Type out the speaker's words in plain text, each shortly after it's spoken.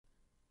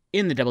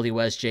In the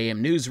WSJM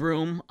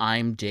newsroom,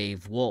 I'm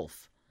Dave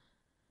Wolf.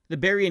 The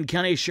Berrien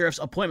County Sheriff's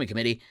Appointment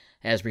Committee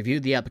has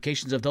reviewed the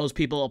applications of those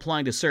people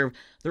applying to serve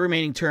the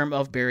remaining term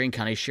of Berrien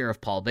County Sheriff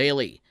Paul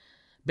Bailey.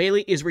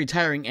 Bailey is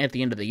retiring at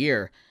the end of the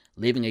year,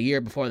 leaving a year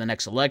before the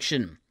next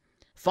election.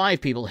 5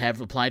 people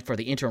have applied for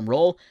the interim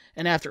role,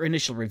 and after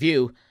initial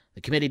review, the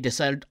committee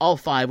decided all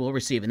 5 will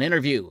receive an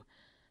interview.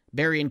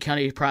 Berrien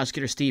County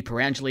Prosecutor Steve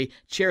Perangeli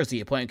chairs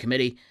the appointment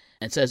committee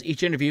and says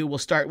each interview will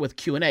start with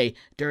Q&A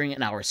during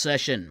an hour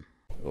session.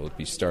 It will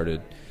be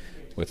started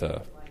with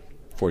a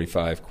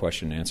 45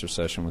 question and answer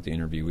session with the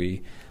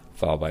interviewee,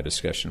 followed by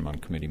discussion among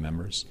committee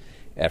members.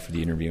 After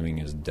the interviewing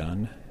is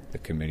done, the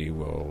committee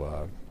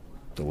will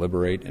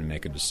deliberate and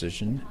make a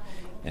decision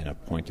and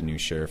appoint a new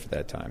sheriff at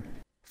that time.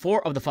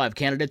 4 of the 5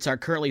 candidates are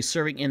currently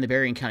serving in the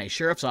Berrien County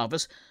Sheriff's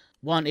Office.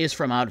 1 is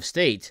from out of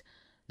state.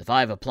 The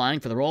 5 applying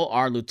for the role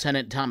are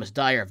Lieutenant Thomas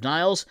Dyer of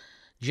Niles,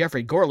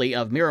 Jeffrey Gorley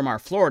of Miramar,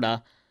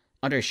 Florida,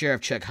 Under Sheriff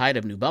Chuck Hyde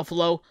of New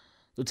Buffalo,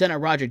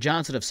 Lieutenant Roger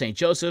Johnson of St.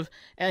 Joseph,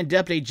 and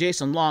Deputy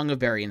Jason Long of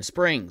Berrien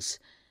Springs.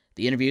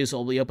 The interviews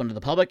will be open to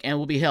the public and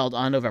will be held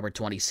on November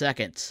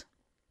 22nd.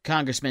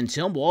 Congressman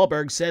Tim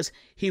Walberg says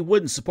he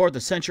wouldn't support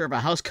the censure of a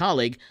House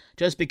colleague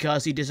just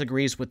because he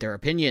disagrees with their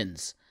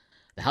opinions.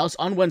 The House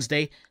on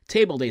Wednesday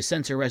tabled a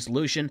censure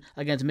resolution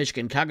against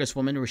Michigan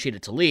Congresswoman Rashida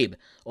Tlaib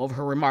over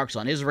her remarks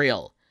on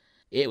Israel.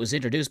 It was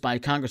introduced by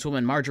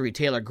Congresswoman Marjorie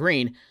Taylor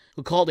Greene,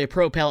 who called a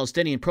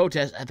pro-Palestinian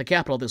protest at the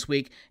Capitol this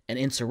week an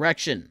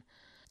insurrection.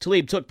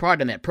 Tlaib took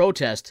part in that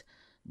protest.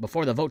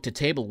 Before the vote to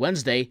table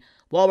Wednesday,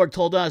 Walberg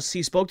told us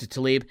he spoke to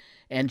Tlaib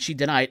and she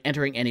denied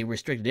entering any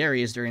restricted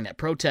areas during that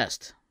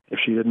protest. If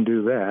she didn't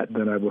do that,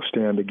 then I will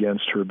stand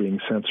against her being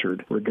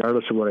censored.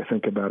 Regardless of what I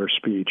think about her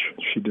speech,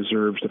 she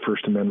deserves the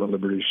First Amendment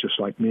liberties just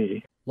like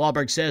me.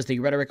 Walberg says the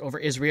rhetoric over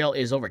Israel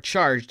is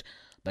overcharged,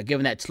 but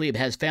given that Tlaib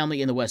has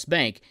family in the West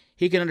Bank,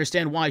 he can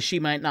understand why she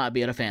might not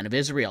be a fan of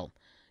Israel.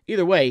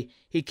 Either way,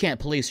 he can't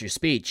police your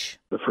speech.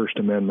 The First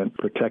Amendment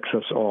protects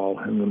us all,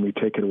 and when we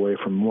take it away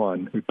from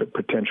one, we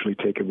potentially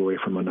take it away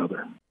from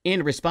another.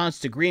 In response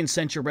to Green's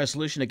censure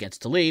resolution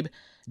against Tlaib,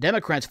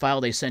 Democrats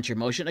filed a censure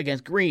motion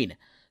against Green,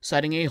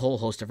 citing a whole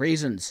host of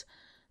reasons.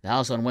 The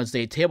House on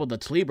Wednesday tabled the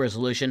Tlaib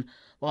resolution,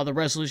 while the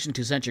resolution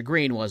to censure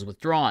Green was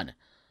withdrawn.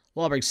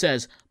 Walberg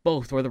says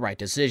both were the right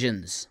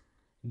decisions.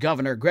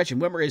 Governor Gretchen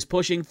Whitmer is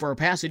pushing for a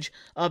passage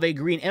of a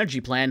green energy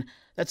plan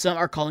that some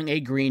are calling a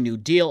Green New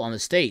Deal on the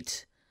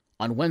state.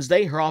 On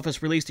Wednesday, her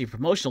office released a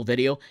promotional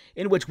video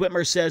in which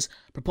Whitmer says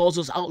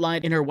proposals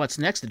outlined in her What's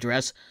Next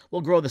address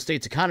will grow the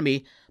state's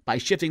economy by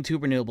shifting to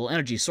renewable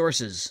energy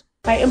sources.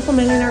 By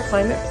implementing our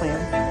climate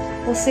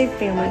plan, we'll save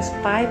families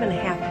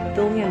 $5.5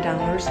 billion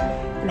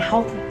in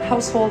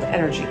household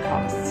energy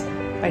costs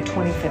by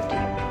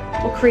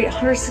 2050. We'll create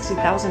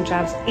 160,000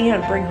 jobs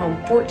and bring home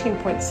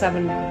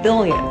 $14.7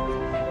 billion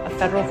of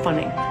federal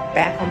funding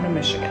back home to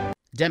Michigan.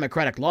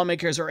 Democratic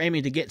lawmakers are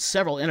aiming to get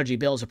several energy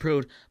bills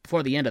approved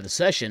before the end of the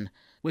session,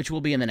 which will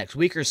be in the next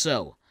week or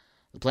so.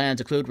 The plans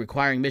include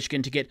requiring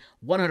Michigan to get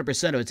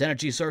 100% of its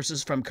energy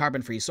sources from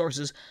carbon-free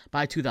sources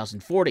by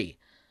 2040.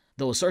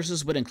 Those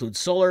sources would include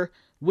solar,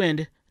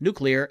 wind,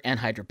 nuclear,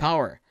 and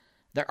hydropower.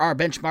 There are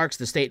benchmarks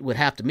the state would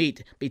have to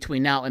meet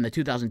between now and the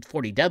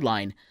 2040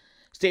 deadline.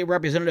 State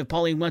Representative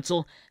Pauline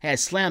Wentzel has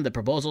slammed the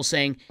proposal,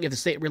 saying if the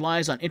state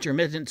relies on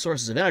intermittent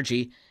sources of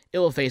energy, it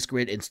will face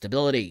grid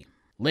instability.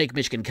 Lake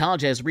Michigan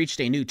College has reached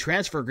a new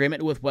transfer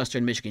agreement with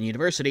Western Michigan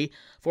University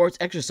for its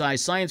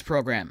exercise science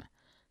program.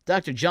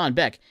 Dr. John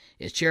Beck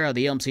is chair of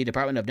the LMC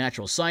Department of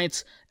Natural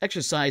Science,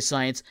 Exercise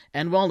Science,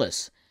 and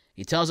Wellness.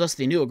 He tells us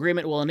the new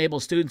agreement will enable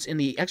students in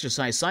the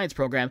exercise science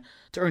program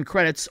to earn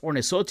credits or an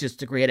associate's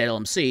degree at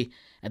LMC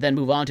and then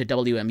move on to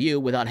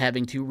WMU without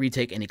having to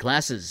retake any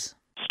classes.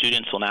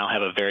 Students will now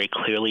have a very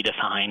clearly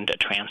defined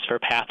transfer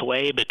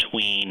pathway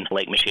between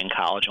Lake Michigan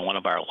College and one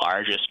of our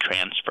largest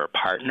transfer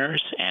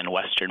partners, and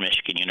Western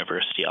Michigan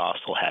University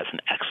also has an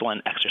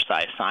excellent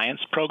exercise science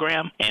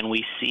program, and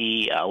we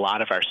see a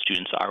lot of our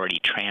students already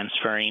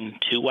transferring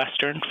to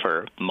Western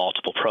for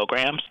multiple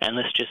programs, and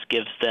this just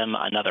gives them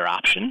another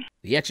option.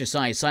 The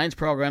exercise science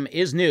program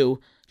is new,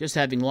 just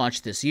having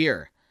launched this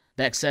year.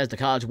 Beck says the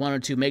college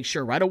wanted to make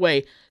sure right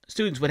away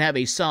students would have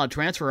a solid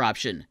transfer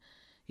option.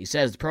 He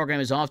says the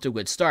program is off to a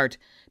good start,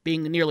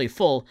 being nearly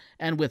full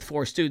and with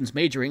 4 students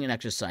majoring in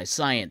exercise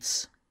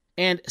science.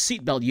 And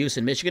seatbelt use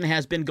in Michigan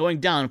has been going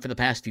down for the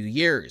past few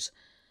years.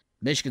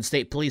 Michigan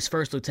State Police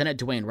First Lieutenant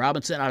Dwayne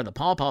Robinson out of the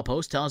Paw Paw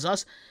Post tells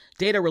us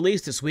data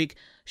released this week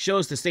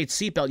shows the state's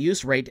seatbelt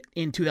use rate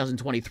in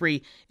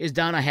 2023 is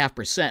down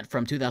 0.5%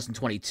 from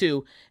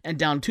 2022 and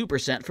down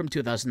 2% from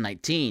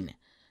 2019.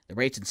 The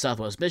rates in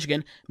Southwest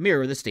Michigan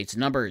mirror the state's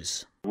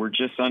numbers. We're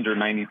just under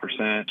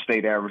 90%.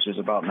 State average is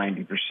about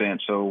 90%,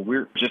 so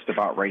we're just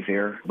about right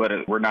there.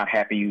 But we're not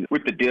happy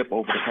with the dip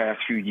over the past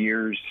few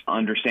years,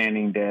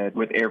 understanding that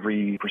with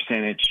every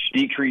percentage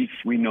decrease,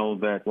 we know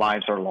that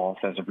lives are lost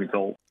as a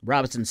result.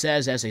 Robinson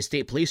says as a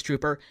state police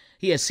trooper,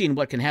 he has seen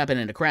what can happen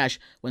in a crash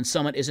when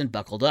someone isn't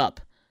buckled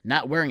up.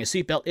 Not wearing a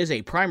seatbelt is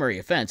a primary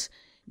offense,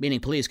 meaning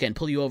police can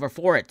pull you over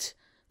for it.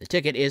 The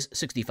ticket is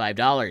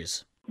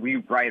 $65. We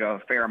write a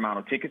fair amount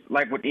of tickets.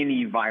 Like with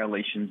any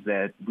violations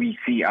that we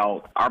see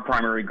out, our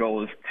primary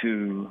goal is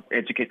to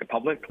educate the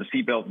public. The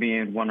seatbelt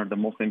being one of the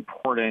most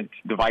important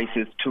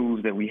devices,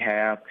 tools that we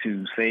have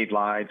to save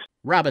lives.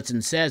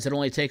 Robinson says it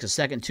only takes a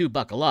second to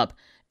buckle up,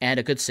 and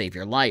it could save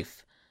your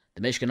life.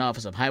 The Michigan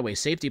Office of Highway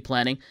Safety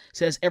Planning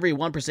says every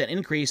 1%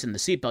 increase in the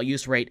seatbelt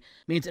use rate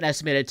means an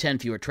estimated 10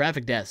 fewer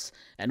traffic deaths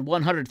and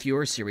 100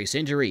 fewer serious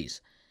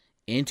injuries.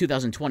 In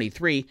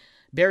 2023,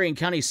 Berrien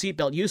County's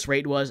seatbelt use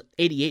rate was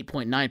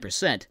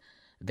 88.9%.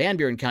 Van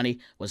Buren County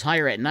was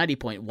higher at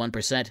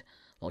 90.1%,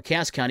 while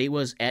Cass County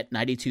was at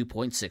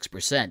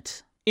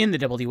 92.6%. In the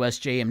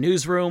WSJM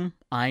newsroom,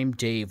 I'm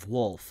Dave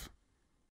Wolf.